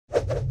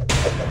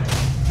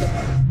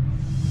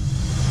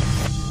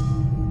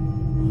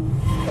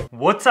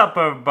What's up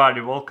everybody,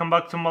 welcome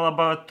back to my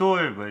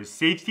laboratory where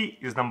safety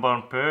is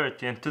 #1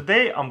 priority, and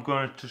today I'm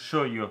going to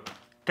show you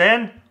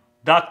 10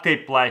 duct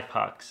tape life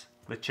hacks.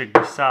 Let's check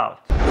this out.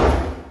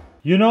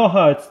 You know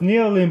how it's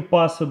nearly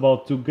impossible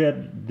to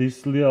get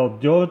this little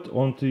dirt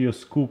onto your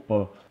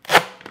scooper.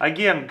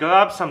 Again,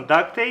 grab some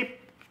duct tape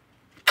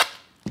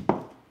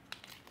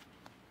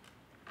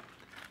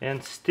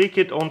and stick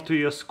it onto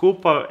your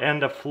scooper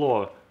and the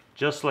floor,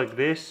 just like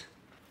this.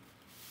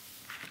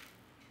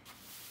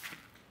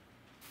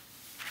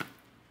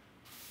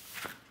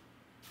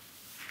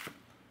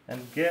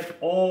 And get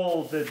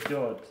all the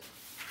dirt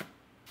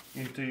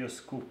into your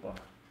scooper.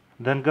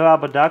 Then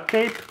grab a duct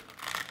tape,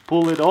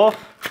 pull it off,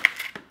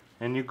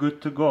 and you're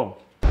good to go.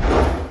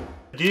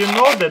 Do you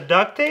know that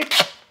duct tape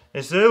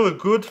is a really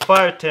good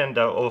fire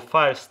tender or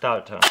fire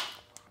starter?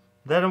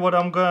 Then what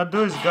I'm gonna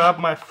do is grab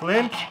my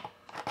flint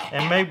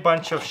and make a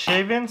bunch of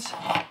shavings.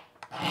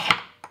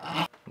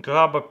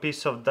 Grab a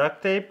piece of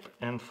duct tape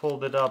and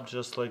fold it up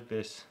just like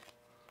this.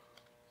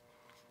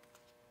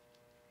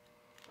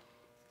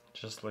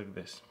 Just like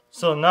this.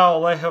 So now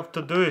all I have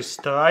to do is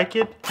strike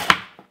it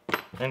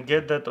and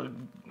get that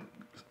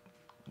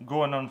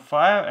going on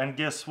fire, and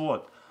guess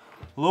what?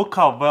 Look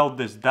how well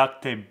this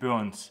duct tape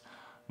burns.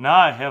 Now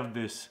I have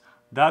this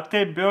duct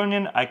tape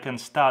burning, I can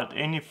start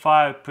any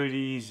fire pretty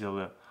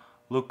easily.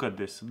 Look at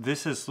this.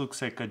 This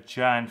looks like a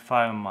giant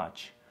fire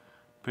match.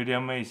 Pretty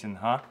amazing,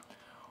 huh?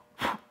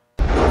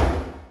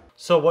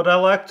 So what I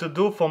like to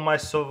do for my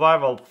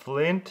survival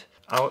flint,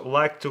 I would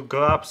like to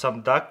grab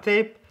some duct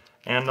tape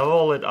and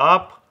roll it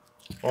up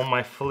on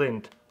my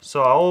flint.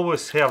 So I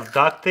always have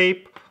duct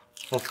tape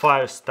for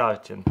fire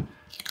starting.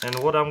 And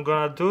what I'm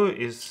gonna do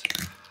is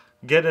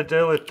get it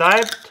really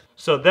tight.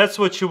 So that's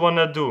what you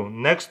wanna do.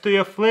 Next to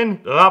your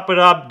flint, wrap it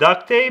up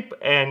duct tape,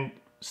 and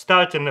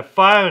starting a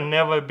fire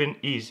never been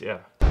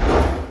easier.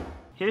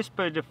 Here's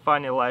pretty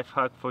funny life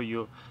hack for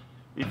you.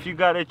 If you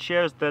got a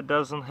chair that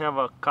doesn't have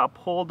a cup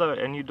holder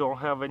and you don't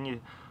have any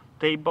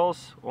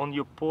tables on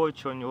your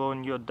porch or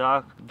on your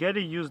dock, get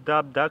a used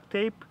up duct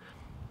tape.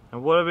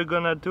 And what we're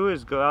gonna do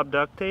is grab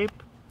duct tape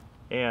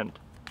and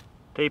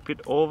tape it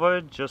over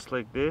just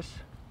like this,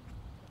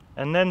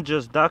 and then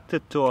just duct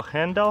it to a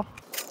handle,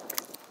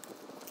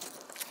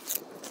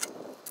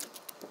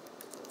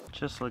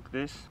 just like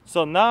this.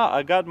 So now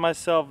I got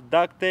myself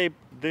duct tape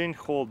drink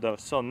holder,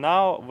 so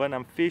now when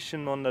I'm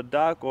fishing on the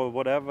dock or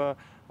whatever,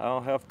 I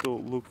don't have to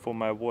look for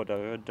my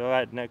water, it's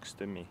right next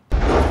to me.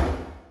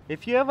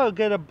 If you ever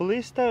get a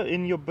blister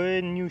in your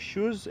brand new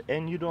shoes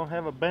and you don't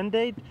have a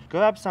band-aid,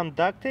 grab some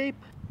duct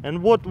tape.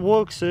 And what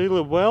works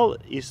really well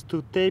is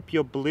to tape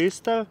your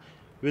blister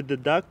with the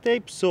duct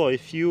tape. So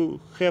if you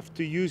have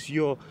to use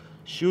your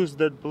shoes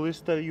that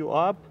blister you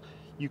up,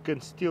 you can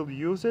still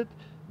use it,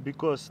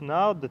 because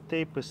now the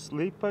tape is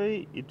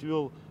slippery. It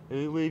will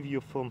relieve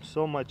you from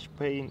so much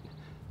pain.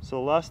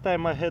 So last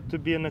time I had to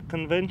be in a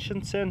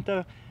convention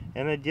center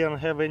and I didn't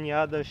have any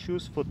other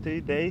shoes for 3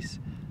 days.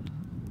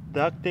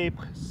 Duct tape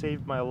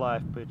saved my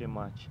life pretty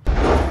much.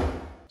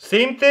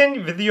 Same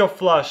thing with your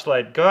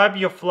flashlight. Grab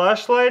your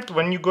flashlight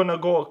when you're gonna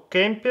go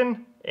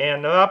camping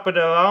and wrap it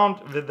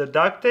around with the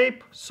duct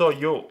tape, so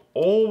you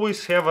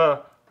always have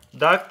a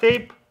duct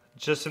tape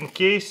just in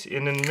case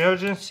in an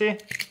emergency.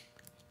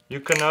 You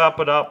can wrap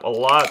it up a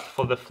lot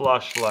for the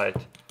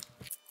flashlight.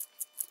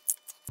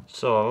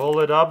 So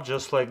roll it up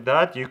just like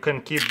that. You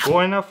can keep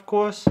going of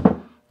course,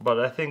 but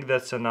I think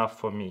that's enough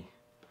for me.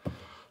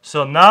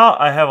 So now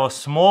I have a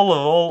small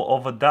roll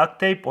of a duct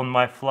tape on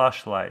my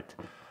flashlight.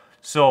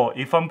 So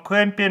if I'm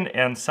camping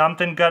and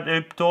something got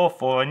ripped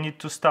off, or I need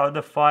to start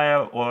a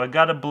fire, or I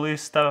got a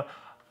blister,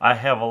 I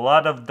have a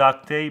lot of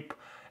duct tape.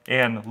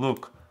 And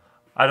look,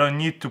 I don't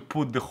need to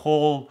put the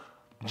whole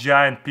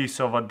giant piece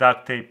of a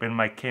duct tape in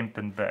my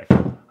camping bag.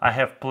 I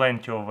have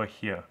plenty over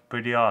here.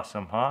 Pretty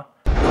awesome, huh?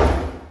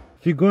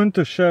 If you're going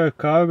to share a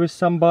car with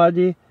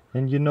somebody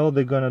and you know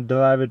they're gonna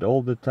drive it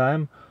all the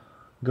time,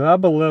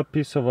 grab a little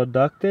piece of a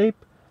duct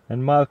tape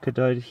and mark it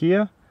right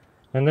here.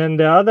 And then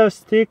the other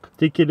stick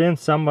it in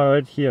somewhere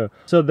right here.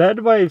 So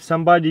that way if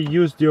somebody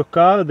used your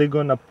car, they're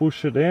gonna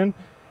push it in.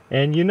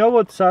 And you know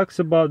what sucks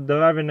about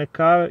driving a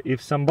car?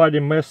 If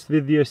somebody messed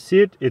with your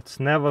seat, it's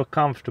never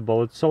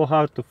comfortable. It's so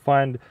hard to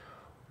find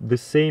the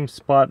same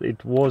spot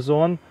it was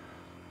on.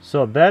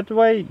 So that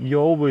way you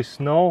always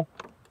know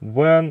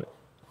when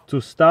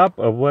to stop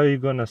or where you're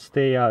gonna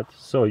stay at.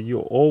 So you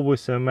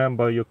always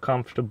remember your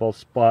comfortable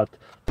spot.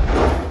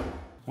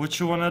 What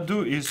you wanna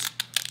do is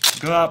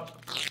grab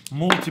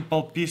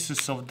multiple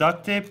pieces of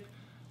duct tape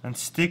and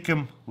stick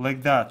them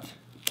like that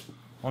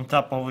on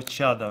top of each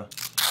other.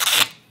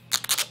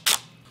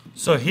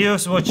 So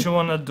here's what you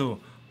wanna do.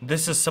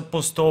 This is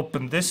supposed to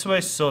open this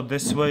way, so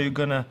this way you're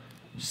gonna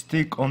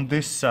stick on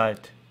this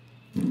side.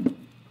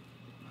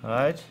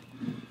 Alright?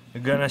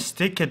 You're gonna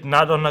stick it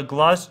not on a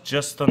glass,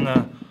 just on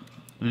a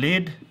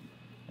lid,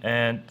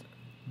 and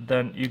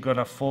then you're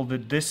gonna fold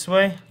it this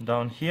way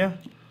down here.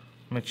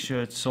 Make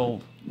sure it's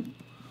all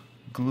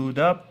glued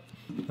up.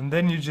 And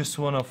then you just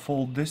want to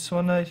fold this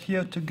one right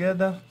here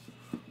together,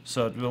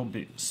 so it will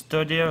be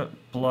sturdier,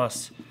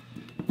 plus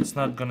it's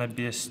not gonna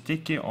be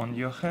sticky on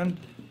your hand.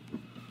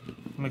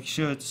 Make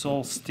sure it's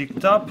all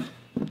sticked up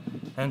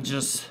and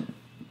just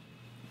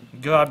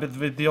grab it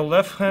with your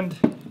left hand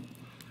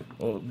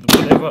or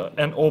whatever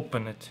and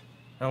open it.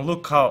 And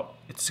look how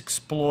it's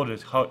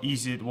exploded, how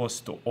easy it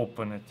was to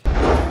open it.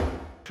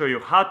 Show you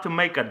how to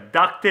make a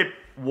duct tape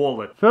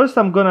wallet. First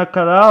I'm gonna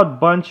cut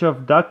out bunch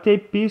of duct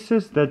tape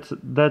pieces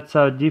that's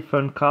a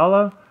different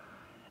color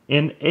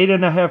in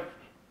 8.5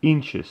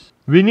 inches.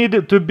 We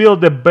need to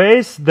build a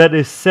base that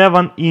is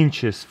 7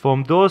 inches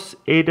from those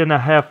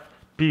 8.5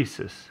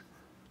 pieces.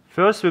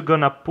 First we're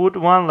gonna put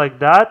one like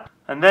that,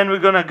 and then we're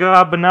gonna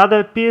grab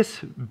another piece,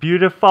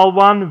 beautiful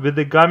one with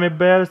the gummy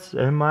bears,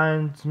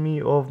 reminds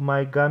me of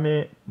my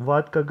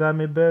vodka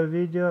gummy bear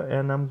video,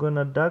 and I'm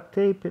gonna duct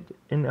tape it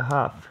in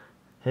half.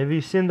 Have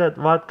you seen that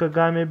vodka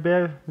gummy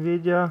bear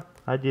video?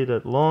 I did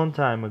it long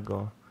time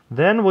ago.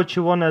 Then what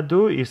you wanna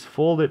do is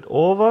fold it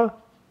over,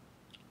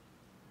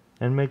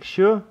 and make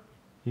sure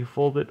you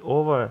fold it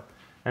over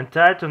and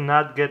try to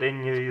not get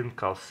any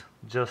wrinkles,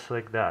 just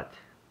like that.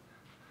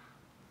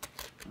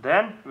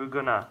 Then we're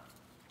gonna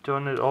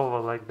turn it over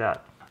like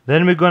that.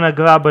 Then we're gonna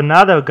grab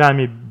another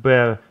gummy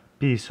bear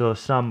piece or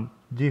some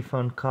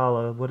different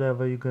color,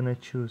 whatever you're gonna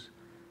choose,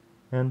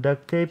 and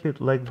duct tape it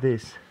like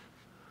this.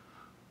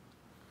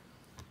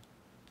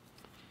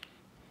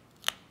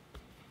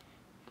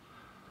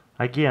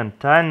 Again,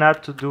 try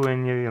not to do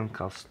any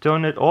wrinkles.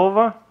 Turn it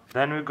over.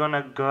 Then we're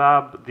gonna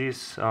grab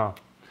this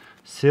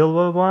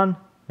silver one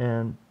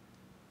and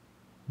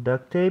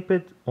duct tape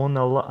it,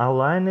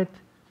 align it.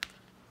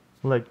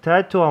 Like,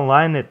 try to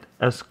align it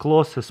as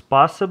close as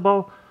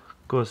possible,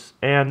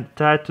 and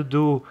try to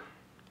do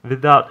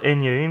without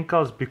any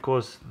wrinkles,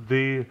 because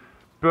the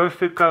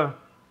perfecter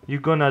you're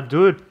gonna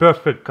do it,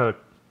 perfecter,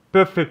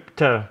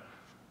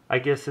 I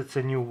guess it's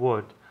a new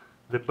word,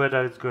 the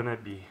better it's gonna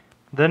be.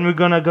 Then we're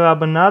gonna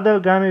grab another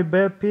gummy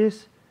bear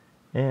piece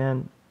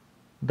and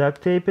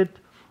duct tape it,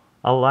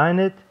 align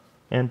it,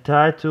 and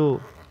try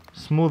to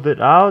smooth it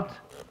out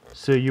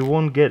so you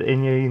won't get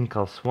any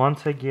wrinkles.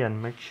 Once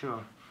again, make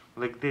sure.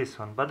 Like this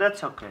one, but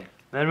that's okay.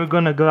 Then we're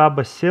gonna grab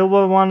a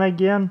silver one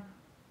again,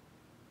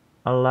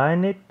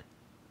 align it,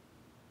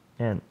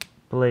 and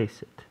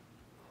place it.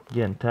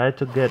 Again, try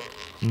to get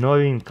no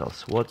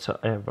wrinkles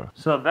whatsoever.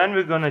 So then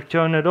we're gonna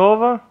turn it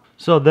over.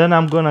 So then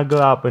I'm gonna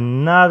grab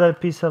another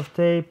piece of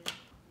tape.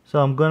 So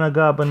I'm gonna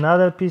grab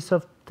another piece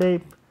of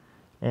tape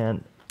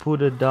and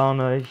put it down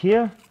right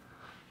here.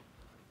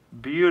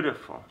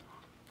 Beautiful.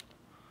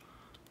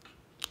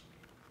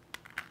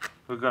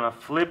 We're gonna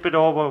flip it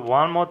over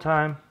one more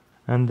time.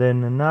 And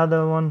then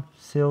another one,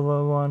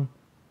 silver one,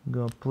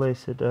 gonna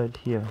place it right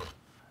here.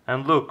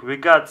 And look, we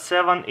got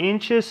 7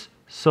 inches.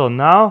 So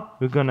now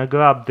we're gonna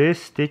grab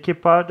this sticky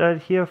part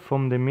right here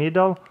from the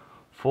middle,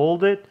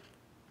 fold it,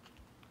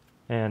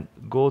 and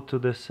go to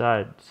the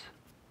sides.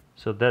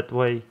 So that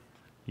way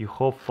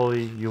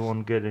hopefully you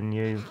won't get any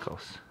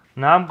wrinkles.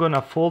 Now I'm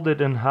gonna fold it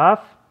in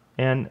half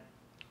and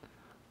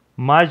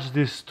merge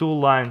these two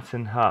lines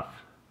in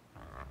half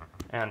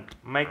and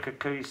make a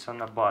crease on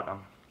the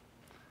bottom.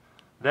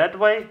 That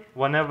way,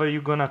 whenever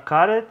you're gonna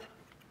cut it,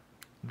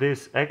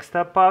 this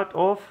extra part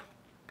off,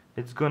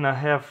 it's gonna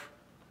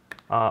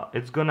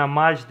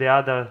match the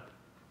other,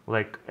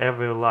 like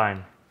every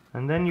line.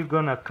 And then you're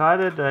gonna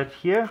cut it right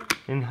here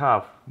in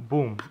half.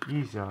 Boom,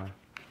 easier.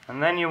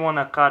 And then you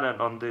wanna cut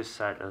it on this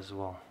side as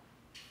well.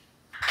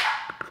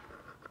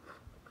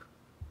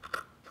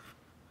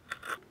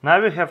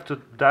 Now we have to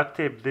duct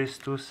tape these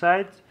two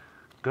sides.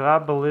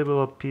 Grab a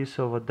little piece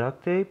of a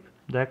duct tape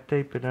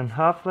it in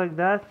half like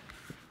that,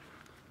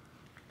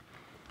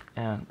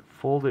 and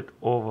fold it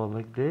over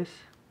like this.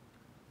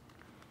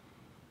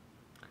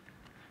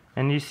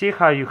 And you see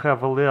how you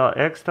have a little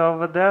extra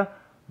over there?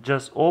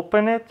 Just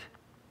open it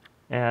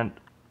and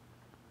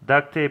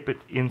duct tape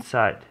it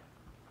inside,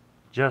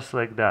 just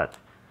like that.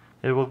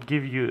 It will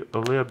give you a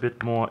little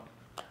bit more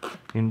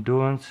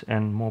endurance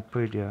and more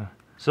prettier.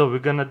 So we're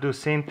gonna do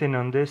same thing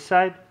on this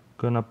side.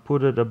 Gonna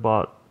put it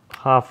about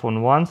half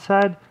on one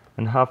side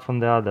and half on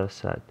the other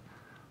side.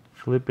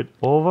 Flip it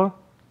over,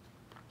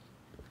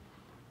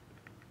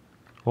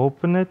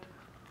 open it,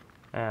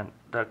 and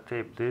duct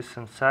tape this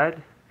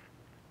inside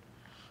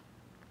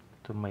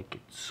to make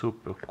it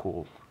super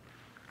cool.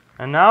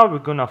 And now we're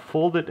gonna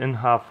fold it in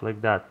half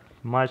like that.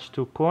 Match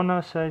two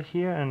corners right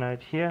here and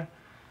right here,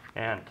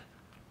 and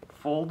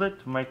fold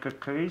it, make a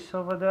crease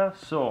over there,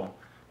 so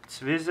it's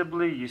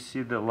visibly, you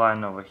see the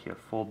line over here,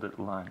 folded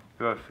line.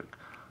 Perfect.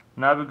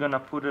 Now we're gonna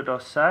put it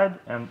aside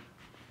and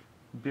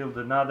build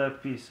another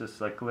pieces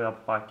like little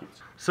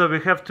pockets. So we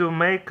have to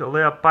make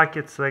little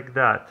pockets like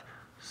that.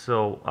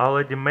 So I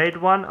already made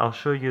one, I'll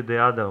show you the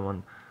other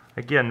one.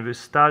 Again, we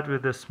start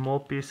with the small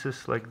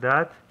pieces like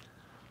that,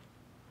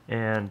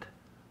 and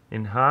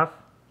in half,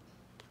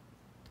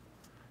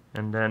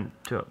 and then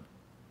to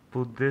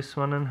put this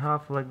one in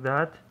half like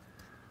that.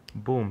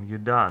 Boom, you're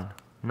done.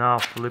 Now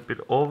flip it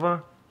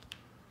over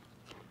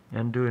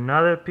and do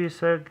another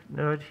piece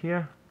right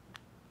here,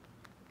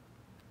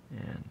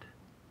 and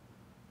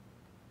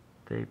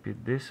tape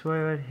it this way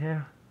right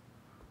here,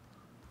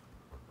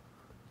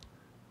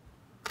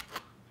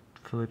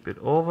 flip it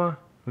over.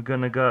 We're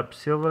gonna grab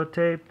silver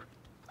tape,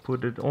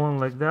 put it on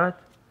like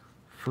that,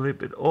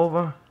 flip it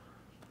over,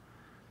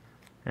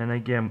 and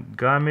again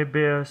gummy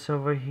bears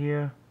over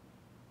here,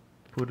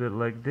 put it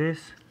like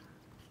this,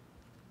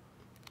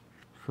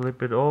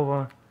 flip it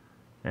over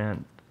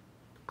and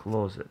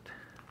close it.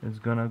 It's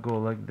gonna go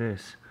like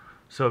this,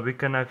 so we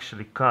can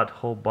actually cut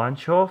whole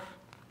bunch off.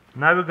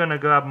 Now we're gonna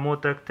grab more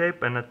duct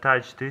tape and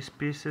attach these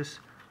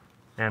pieces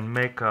and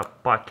make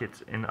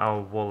pockets in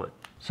our wallet.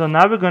 So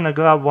now we're gonna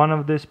grab one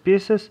of these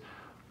pieces,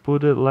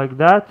 put it like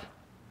that,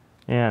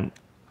 and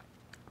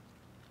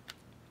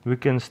we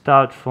can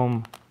start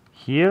from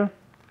here,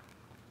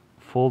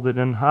 fold it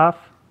in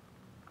half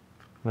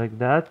like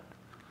that,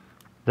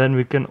 then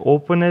we can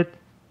open it,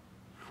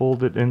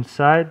 fold it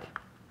inside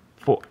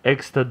for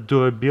extra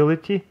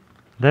durability.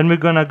 Then we're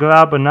gonna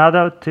grab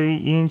another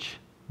 3-inch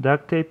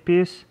duct tape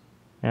piece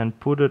and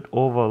put it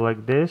over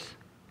like this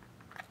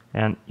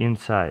and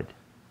inside,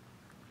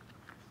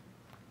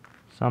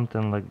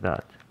 something like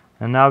that.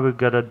 And now we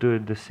gotta do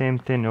the same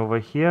thing over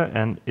here,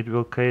 and it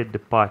will create the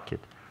pocket.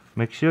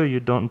 Make sure you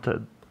don't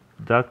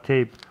duct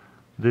tape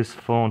this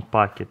phone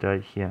pocket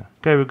right here.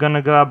 Okay, we're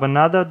gonna grab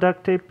another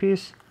duct tape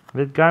piece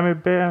with gummy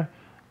bear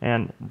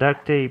and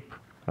duct tape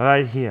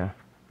right here.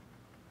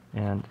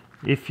 And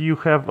if you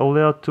have a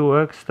little too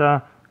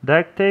extra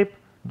duct tape,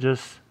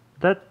 just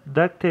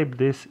duct tape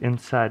this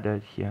inside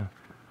right here,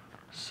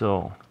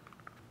 so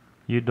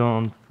you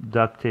don't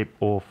duct tape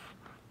off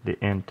the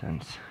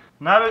entrance.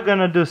 Now we're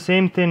gonna do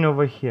same thing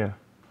over here.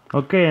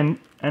 Okay,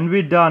 and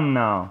we're done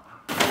now.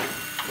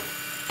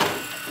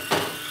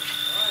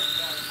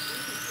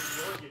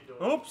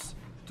 Oops,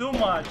 too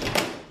much.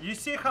 You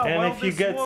see how well this works?